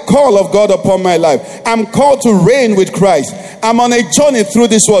have the call of God upon my life. I'm called to reign with Christ. I'm on a journey through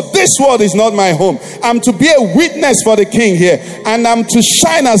this world. This world is not my home. I'm to be a witness for the King here. And I'm to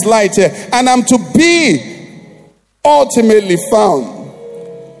shine as light here. And I'm to be ultimately found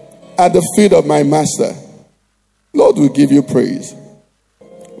at the feet of my Master. Lord, we give you praise.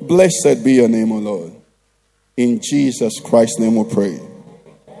 Blessed be your name, O Lord. In Jesus Christ's name we pray.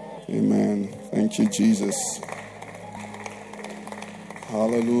 Amen. Thank you, Jesus.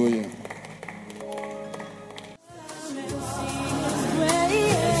 Hallelujah.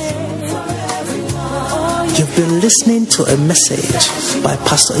 You've been listening to a message by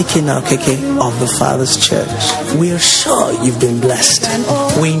Pastor Ikenna Okeke of the Father's Church. We are sure you've been blessed.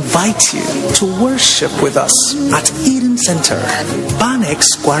 We invite you to worship with us at Eden Center,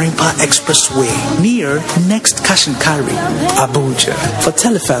 Banex Gwarimpa Expressway, near Next Cash and Carry, Abuja. For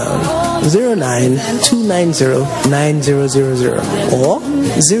telephone 09-290-9000 or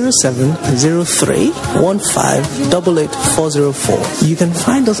 0703-1588-404. You can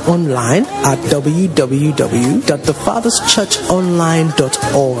find us online at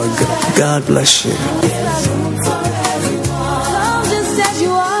www.thefatherschurchonline.org. God bless you.